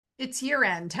It's year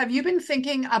end. Have you been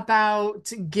thinking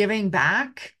about giving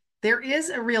back? There is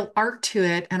a real art to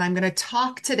it, and I'm going to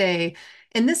talk today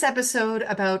in this episode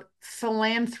about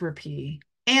philanthropy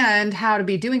and how to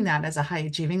be doing that as a high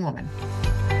achieving woman.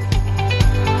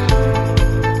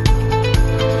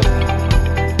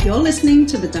 You're listening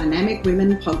to the Dynamic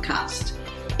Women podcast.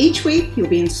 Each week, you'll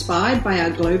be inspired by our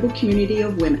global community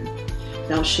of women.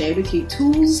 They'll share with you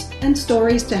tools and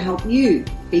stories to help you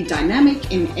be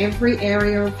dynamic in every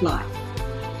area of life.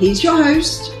 He's your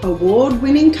host,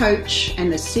 award-winning coach, and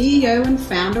the CEO and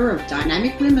founder of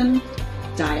Dynamic Women,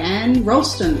 Diane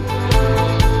Rolston.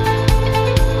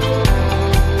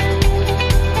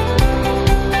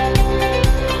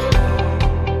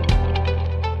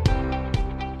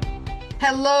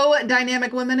 Hello,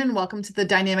 Dynamic Women, and welcome to the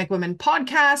Dynamic Women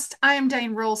podcast. I am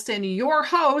Diane Rolston, your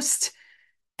host,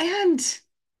 and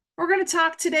we're going to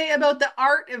talk today about the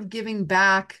art of giving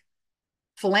back,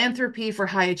 philanthropy for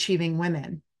high achieving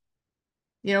women.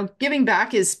 You know, giving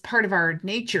back is part of our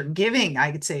nature. Giving,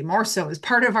 I could say more so, is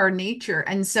part of our nature.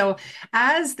 And so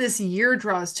as this year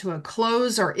draws to a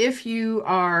close, or if you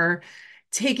are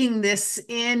taking this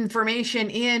information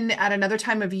in at another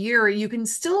time of year, you can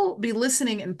still be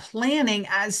listening and planning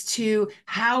as to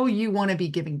how you want to be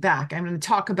giving back. I'm going to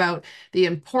talk about the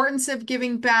importance of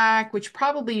giving back, which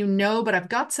probably you know, but I've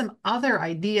got some other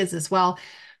ideas as well.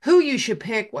 Who you should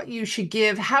pick, what you should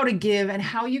give, how to give, and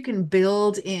how you can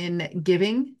build in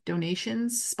giving,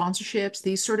 donations, sponsorships,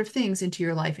 these sort of things into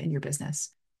your life and your business.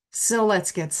 So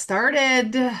let's get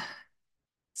started.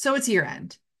 So it's year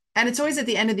end. And it's always at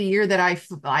the end of the year that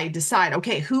I decide,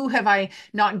 okay, who have I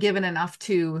not given enough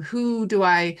to?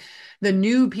 The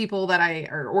new people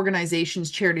or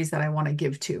organizations, charities that I want to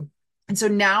give to. And so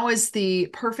now is the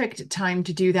perfect time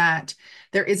to do that.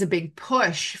 There is a big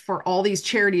push for all these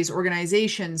charities,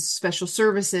 organizations, special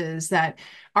services that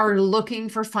are looking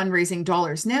for fundraising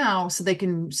dollars now so they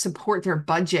can support their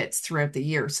budgets throughout the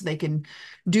year, so they can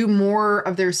do more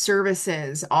of their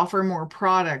services, offer more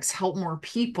products, help more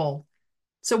people.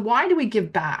 So why do we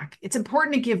give back? It's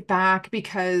important to give back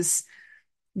because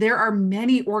there are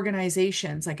many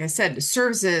organizations, like I said,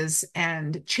 services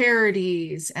and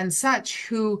charities and such,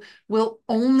 who will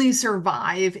only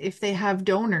survive if they have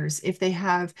donors, if they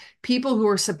have people who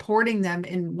are supporting them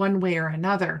in one way or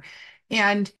another.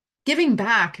 And giving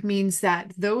back means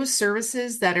that those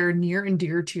services that are near and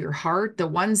dear to your heart, the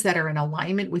ones that are in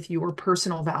alignment with your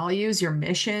personal values, your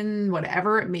mission,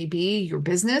 whatever it may be, your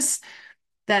business,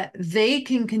 that they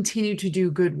can continue to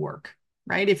do good work.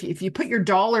 Right? If you put your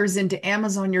dollars into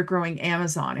Amazon, you're growing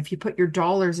Amazon. If you put your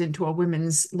dollars into a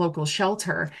women's local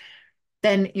shelter,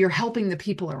 then you're helping the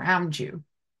people around you.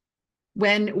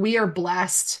 When we are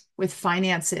blessed with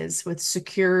finances, with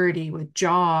security, with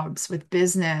jobs, with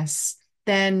business,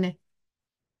 then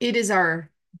it is our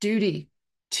duty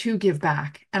to give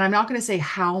back. And I'm not going to say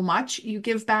how much you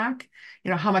give back,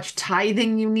 how much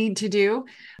tithing you need to do,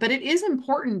 but it is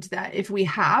important that if we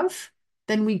have,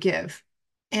 then we give.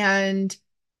 And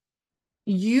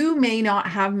you may not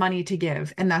have money to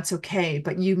give, and that's okay,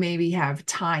 but you maybe have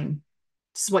time.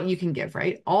 This is what you can give,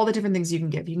 right? All the different things you can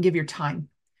give. You can give your time.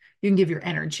 You can give your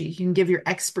energy. You can give your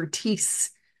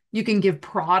expertise. You can give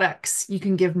products. You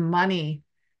can give money.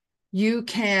 You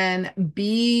can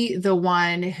be the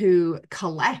one who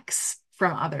collects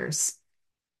from others.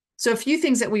 So a few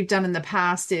things that we've done in the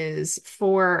past is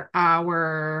for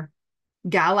our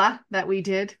gala that we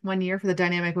did one year for the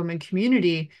Dynamic Women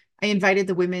community, I invited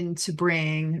the women to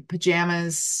bring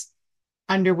pajamas,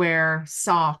 underwear,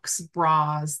 socks,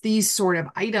 bras, these sort of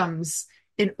items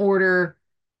in order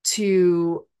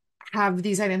to have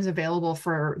these items available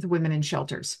for the women in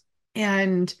shelters.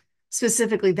 And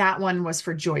specifically, that one was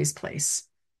for Joy's Place.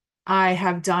 I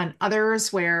have done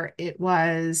others where it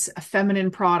was feminine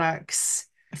products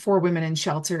for women in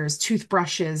shelters,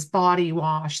 toothbrushes, body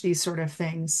wash, these sort of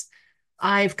things.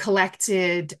 I've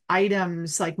collected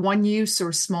items like one use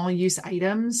or small use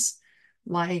items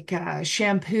like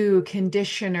shampoo,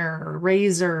 conditioner,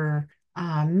 razor,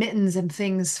 mittens, and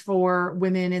things for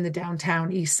women in the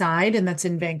downtown east side, and that's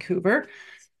in Vancouver.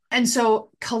 And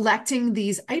so collecting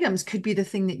these items could be the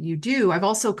thing that you do. I've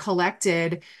also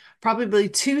collected probably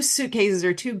 2 suitcases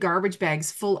or 2 garbage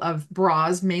bags full of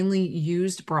bras, mainly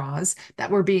used bras,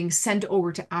 that were being sent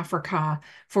over to Africa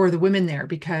for the women there,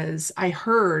 because I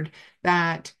heard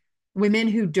that women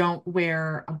who don't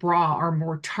wear a bra are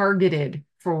more targeted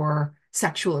for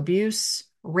sexual abuse,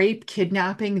 rape,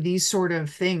 kidnapping, these sort of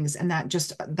things. And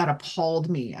that appalled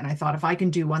me. And I thought, if I can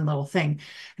do one little thing.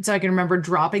 And so I can remember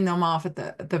dropping them off at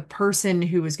the person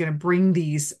who was going to bring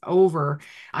these over.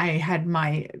 I had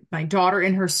my daughter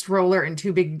in her stroller and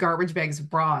two big garbage bags of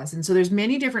bras. And so there's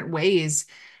many different ways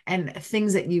and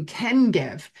things that you can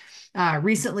give.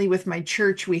 Recently with my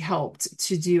church, we helped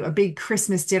to do a big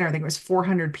Christmas dinner. I think it was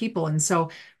 400 people. And so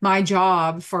my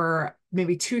job for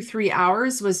maybe 2, 3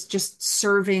 hours was just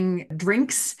serving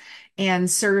drinks and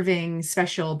serving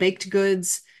special baked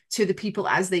goods to the people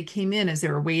as they came in, as they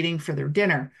were waiting for their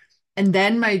dinner. And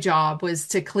then my job was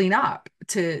to clean up,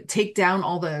 to take down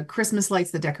all the Christmas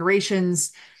lights, the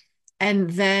decorations. And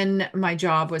then my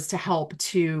job was to help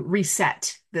to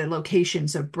reset the location.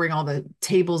 So bring all the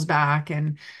tables back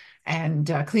and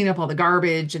clean up all the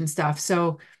garbage and stuff.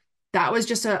 So that was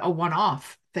just a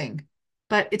one-off thing.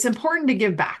 But it's important to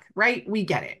give back, right? We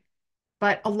get it.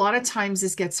 But a lot of times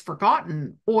this gets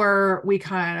forgotten, or we go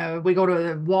to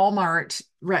the Walmart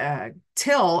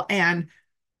till and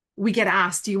we get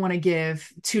asked, do you want to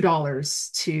give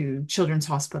 $2 to Children's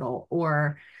Hospital?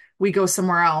 Or we go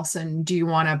somewhere else and do you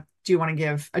want to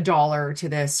give $1 to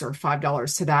this or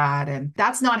 $5 to that? And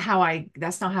that's not how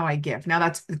I give. Now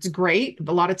that's great.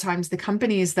 A lot of times the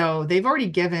companies, though, they've already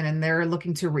given and they're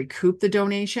looking to recoup the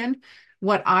donation.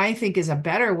 What I think is a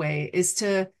better way is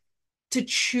to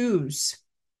choose.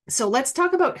 So let's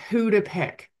talk about who to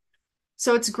pick.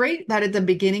 So it's great that at the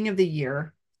beginning of the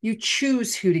year, you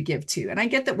choose who to give to. And I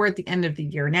get that we're at the end of the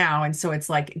year now. And so it's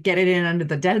like, get it in under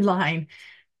the deadline,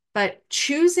 but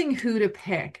choosing who to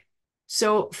pick.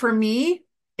 So for me,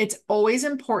 it's always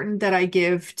important that I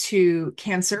give to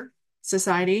Cancer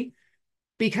Society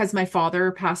because my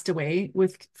father passed away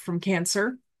from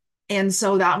cancer. And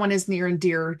so that one is near and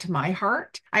dear to my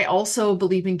heart. I also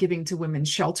believe in giving to women's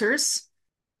shelters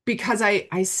because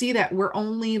I see that we're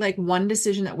only like one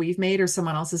decision that we've made or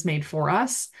someone else has made for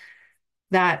us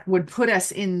that would put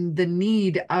us in the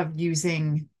need of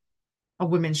using a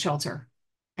women's shelter.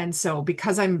 And so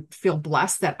because I feel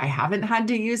blessed that I haven't had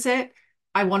to use it,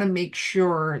 I want to make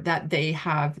sure that they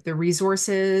have the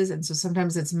resources. And so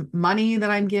sometimes it's money that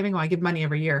I'm giving. Well, I give money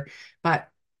every year, but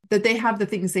that they have the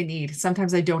things they need.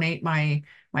 Sometimes I donate my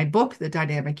book, the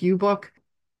Dynamic You book.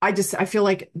 I feel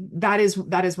like that is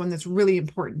one that's really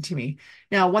important to me.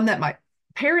 Now, one that my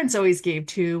parents always gave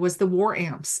to was the war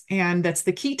amps, and that's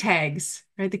the key tags,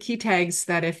 right? The key tags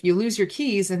that if you lose your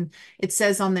keys and it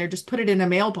says on there, just put it in a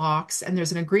mailbox, and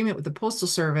there's an agreement with the postal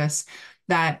service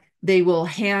that they will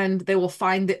find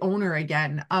the owner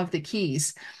again of the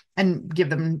keys and give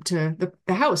them to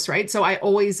the house, right? So I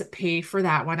always pay for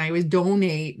that one. I always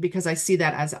donate because I see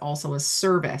that as also a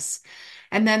service.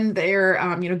 And then they're,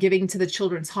 giving to the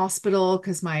Children's Hospital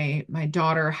because my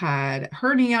daughter had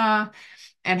hernia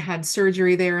and had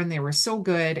surgery there, and they were so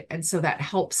good. And so that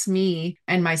helps me.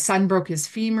 And my son broke his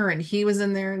femur and he was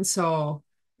in there. And so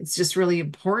it's just really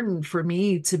important for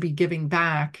me to be giving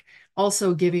back.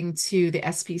 Also giving to the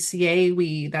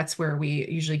SPCA. That's where we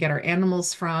usually get our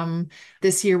animals from.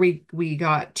 This year we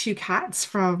got 2 cats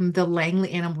from the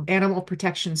Langley Animal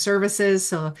Protection Services.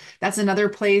 So that's another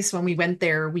place. When we went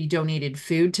there, we donated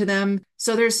food to them.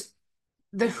 So there's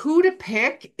the who to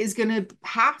pick is going to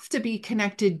have to be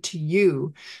connected to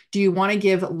you. Do you want to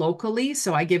give locally?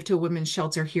 So I give to a women's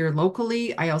shelter here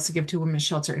locally. I also give to a women's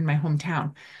shelter in my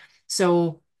hometown.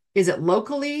 So is it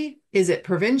locally? Is it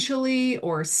provincially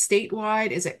or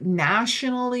statewide? Is it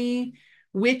nationally?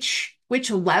 Which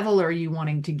level are you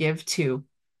wanting to give to?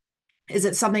 Is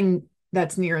it something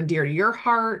that's near and dear to your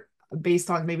heart based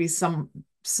on maybe some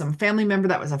family member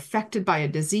that was affected by a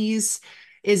disease?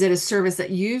 Is it a service that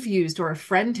you've used or a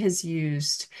friend has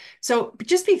used? So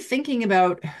just be thinking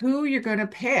about who you're going to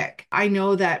pick. I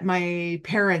know that my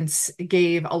parents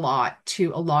gave a lot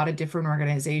to a lot of different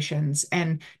organizations,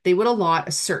 and they would allot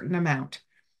a certain amount.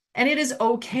 And it is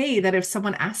okay that if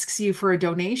someone asks you for a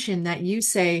donation, that you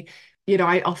say,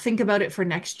 I'll think about it for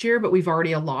next year, but we've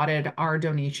already allotted our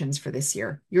donations for this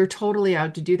year. You're totally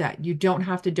out to do that. You don't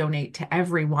have to donate to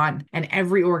everyone and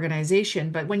every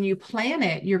organization, but when you plan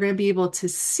it, you're going to be able to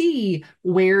see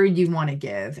where you want to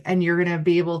give, and you're going to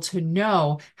be able to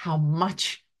know how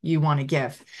much you want to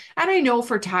give. And I know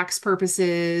for tax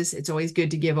purposes, it's always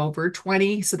good to give over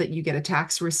 20 so that you get a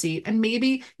tax receipt. And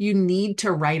maybe you need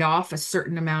to write off a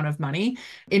certain amount of money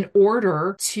in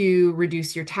order to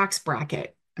reduce your tax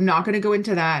bracket. I'm not going to go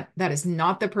into that. That is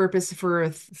not the purpose for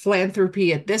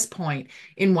philanthropy at this point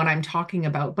in what I'm talking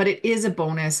about, but it is a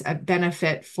bonus, a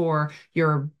benefit for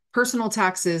your personal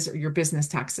taxes or your business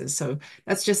taxes. So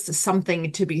that's just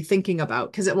something to be thinking about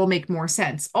because it will make more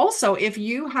sense. Also, if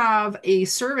you have a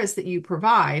service that you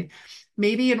provide,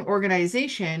 Maybe an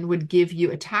organization would give you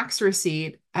a tax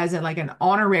receipt as like an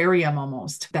honorarium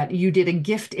almost, that you did a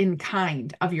gift in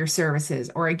kind of your services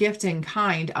or a gift in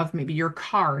kind of maybe your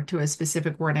car to a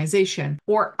specific organization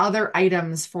or other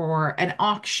items for an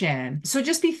auction. So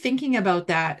just be thinking about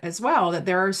that as well, that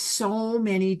there are so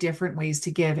many different ways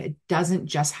to give. It doesn't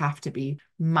just have to be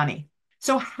money.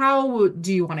 So how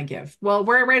do you want to give? Well,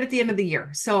 we're right at the end of the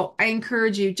year. So I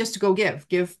encourage you just to go give.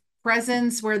 Give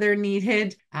presents where they're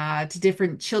needed, to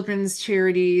different children's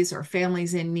charities or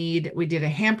families in need. We did a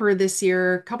hamper this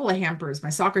year, a couple of hampers.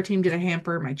 My soccer team did a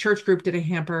hamper, my church group did a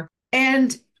hamper.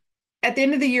 And at the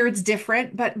end of the year, it's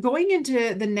different, but going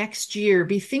into the next year,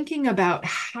 be thinking about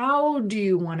how do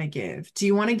you want to give? Do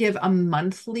you want to give a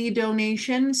monthly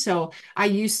donation? So I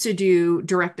used to do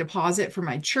direct deposit for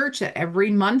my church that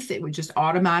every month it would just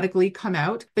automatically come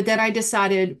out. But then I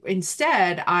decided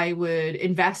instead I would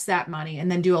invest that money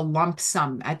and then do a lump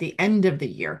sum at the end of the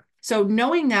year. So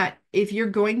knowing that if you're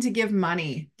going to give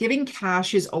money, giving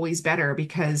cash is always better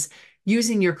because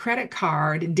using your credit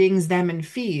card dings them in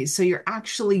fees. So you're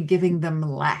actually giving them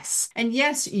less. And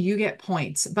yes, you get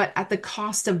points, but at the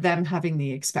cost of them having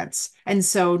the expense. And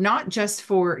so not just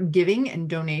for giving and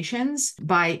donations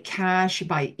by cash,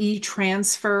 by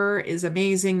e-transfer is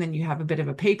amazing. Then you have a bit of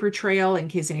a paper trail in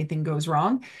case anything goes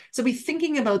wrong. So be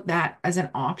thinking about that as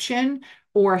an option,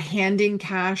 or handing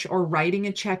cash or writing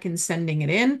a check and sending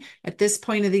it in. At this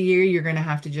point of the year, you're going to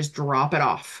have to just drop it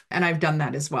off. And I've done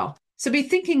that as well. So be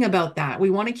thinking about that. We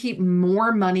want to keep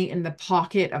more money in the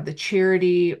pocket of the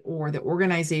charity or the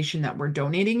organization that we're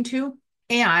donating to.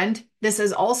 And this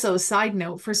is also a side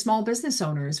note for small business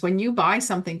owners. When you buy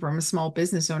something from a small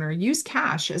business owner, use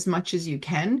cash as much as you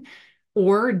can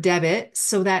or debit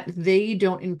so that they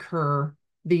don't incur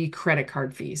the credit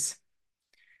card fees.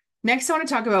 Next, I want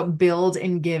to talk about build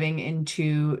in giving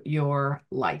into your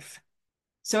life.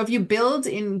 So if you build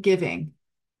in giving,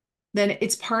 then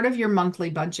it's part of your monthly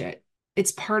budget.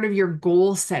 It's part of your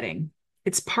goal setting.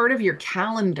 It's part of your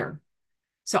calendar.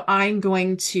 So I'm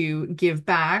going to give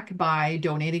back by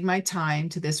donating my time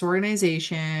to this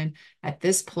organization at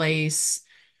this place,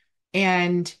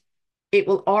 and it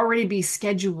will already be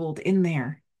scheduled in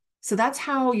there. So that's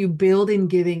how you build in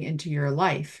giving into your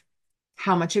life.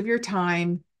 How much of your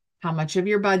time, how much of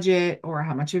your budget, or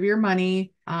how much of your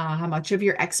money, how much of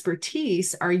your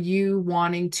expertise are you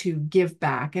wanting to give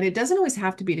back? And it doesn't always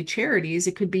have to be to charities.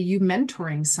 It could be you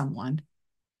mentoring someone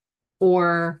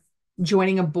or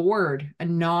joining a board, a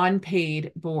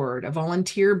non-paid board, a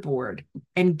volunteer board,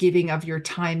 and giving of your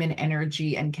time and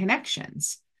energy and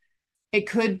connections. It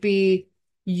could be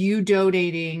you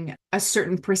donating a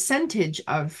certain percentage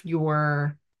of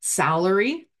your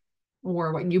salary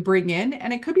or what you bring in.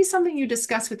 And it could be something you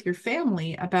discuss with your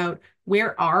family about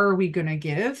where are we going to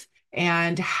give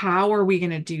and how are we going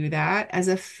to do that as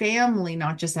a family,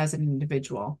 not just as an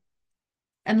individual.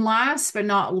 And last but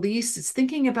not least, it's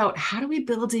thinking about how do we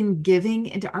build in giving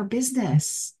into our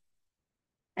business?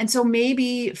 And so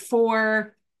maybe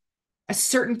for a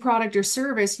certain product or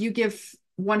service, you give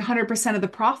 100% of the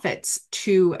profits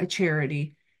to a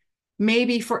charity.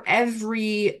 Maybe for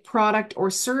every product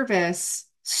or service,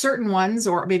 certain ones,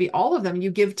 or maybe all of them, you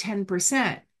give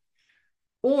 10%.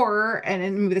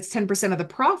 And maybe that's 10% of the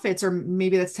profits, or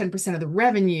maybe that's 10% of the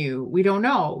revenue. We don't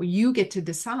know. You get to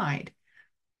decide.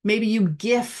 Maybe you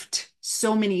gift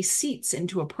so many seats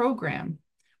into a program,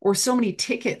 or so many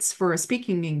tickets for a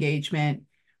speaking engagement,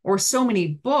 or so many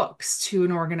books to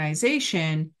an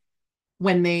organization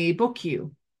when they book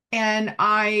you. And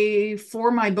for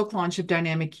my book launch of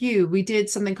Dynamic You, we did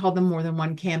something called the More Than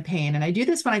One campaign. And I do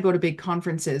this when I go to big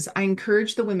conferences. I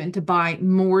encourage the women to buy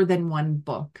more than one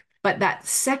book. But that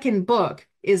second book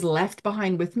is left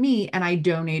behind with me, and I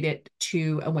donate it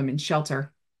to a women's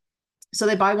shelter. So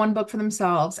they buy one book for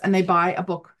themselves, and they buy a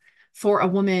book for a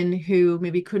woman who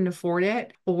maybe couldn't afford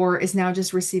it or is now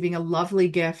just receiving a lovely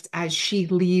gift as she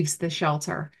leaves the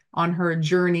shelter on her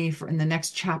journey in the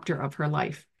next chapter of her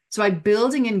life. So by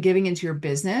building and giving into your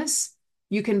business,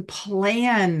 you can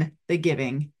plan the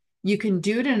giving. You can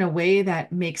do it in a way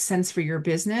that makes sense for your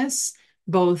business,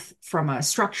 both from a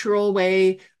structural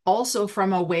way, also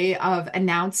from a way of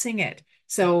announcing it.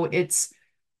 So it's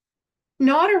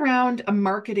not around a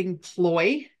marketing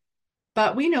ploy,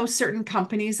 but we know certain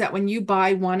companies that when you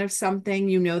buy one of something,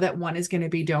 you know that one is going to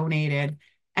be donated.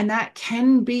 And that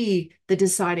can be the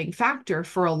deciding factor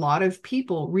for a lot of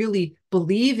people really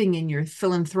believing in your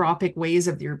philanthropic ways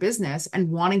of your business and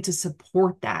wanting to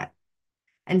support that.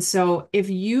 And so if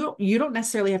you don't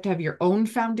necessarily have to have your own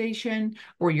foundation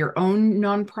or your own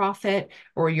nonprofit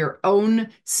or your own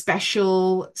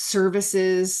special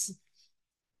services,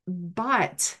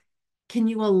 but Can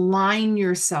you align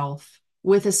yourself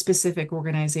with a specific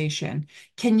organization?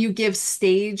 Can you give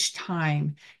stage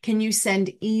time? Can you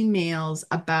send emails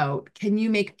about? Can you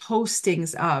make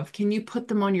postings of? Can you put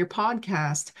them on your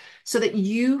podcast so that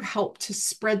you help to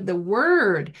spread the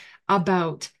word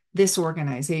about this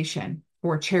organization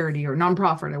or charity or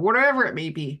nonprofit or whatever it may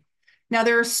be? Now,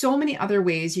 there are so many other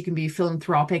ways you can be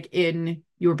philanthropic in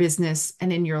your business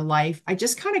and in your life. I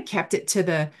just kind of kept it to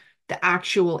the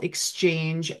actual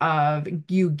exchange of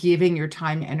you giving your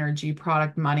time, energy,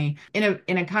 product, money in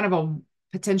a kind of a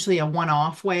potentially a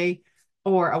one-off way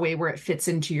or a way where it fits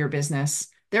into your business.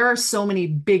 There are so many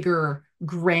bigger,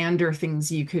 grander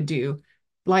things you could do,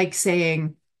 like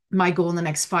saying, my goal in the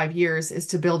next 5 years is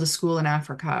to build a school in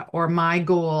Africa, or my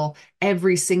goal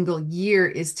every single year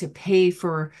is to pay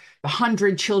for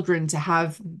 100 children to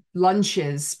have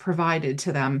lunches provided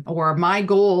to them, or my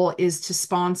goal is to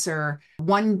sponsor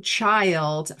one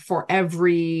child for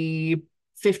every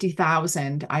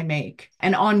 50,000 I make,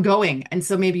 and ongoing. And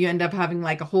so maybe you end up having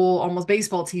like a whole almost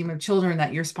baseball team of children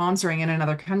that you're sponsoring in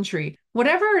another country.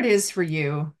 Whatever it is for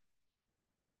you,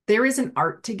 there is an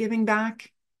art to giving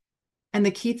back. And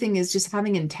the key thing is just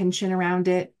having intention around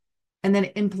it and then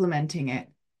implementing it.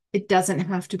 It doesn't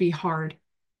have to be hard.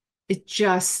 It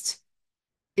just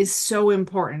is so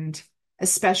important,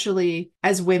 especially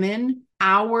as women.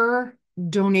 Our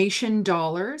donation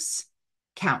dollars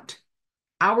count.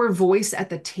 Our voice at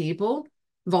the table,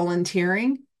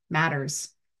 volunteering, matters.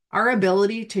 Our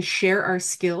ability to share our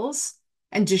skills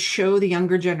and to show the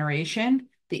younger generation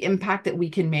the impact that we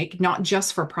can make, not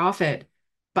just for profit,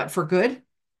 but for good,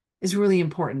 is really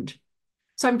important.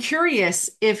 So I'm curious,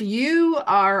 if you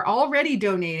are already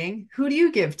donating, who do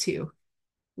you give to?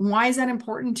 Why is that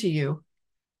important to you?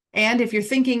 And if you're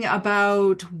thinking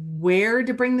about where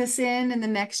to bring this in the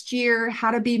next year,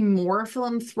 how to be more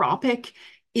philanthropic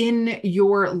in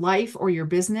your life or your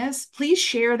business, please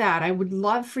share that. I would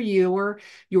love for your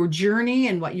journey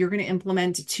and what you're going to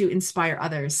implement to inspire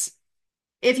others.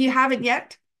 If you haven't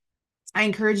yet, I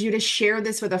encourage you to share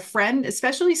this with a friend,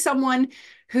 especially someone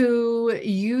who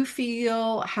you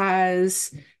feel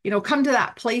has, come to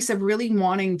that place of really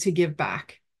wanting to give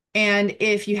back. And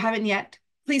if you haven't yet,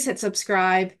 please hit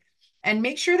subscribe and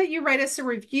make sure that you write us a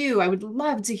review. I would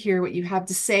love to hear what you have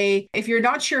to say. If you're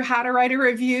not sure how to write a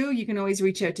review, you can always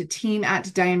reach out to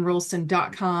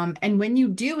team@dianerolston.com. And when you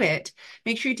do it,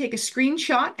 make sure you take a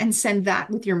screenshot and send that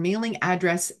with your mailing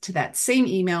address to that same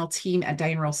email,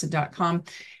 team@dianerolston.com.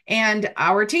 And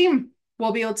our team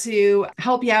will be able to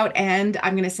help you out. And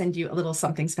I'm going to send you a little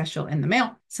something special in the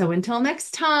mail. So until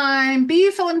next time, be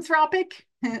philanthropic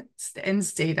and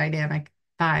stay dynamic.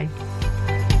 Bye.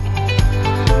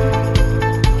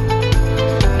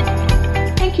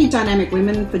 Thank you, Dynamic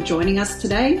Women, for joining us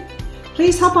today.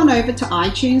 Please hop on over to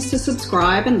iTunes to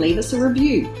subscribe and leave us a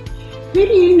review. Who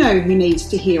do you know who needs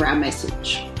to hear our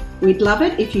message? We'd love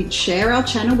it if you'd share our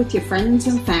channel with your friends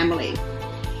and family.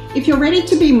 If you're ready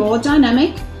to be more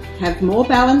dynamic, have more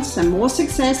balance and more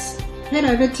success, head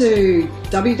over to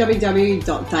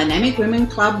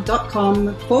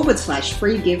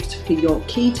www.dynamicwomenclub.com/free gift for your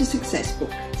Key to Success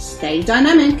book. Stay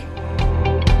dynamic.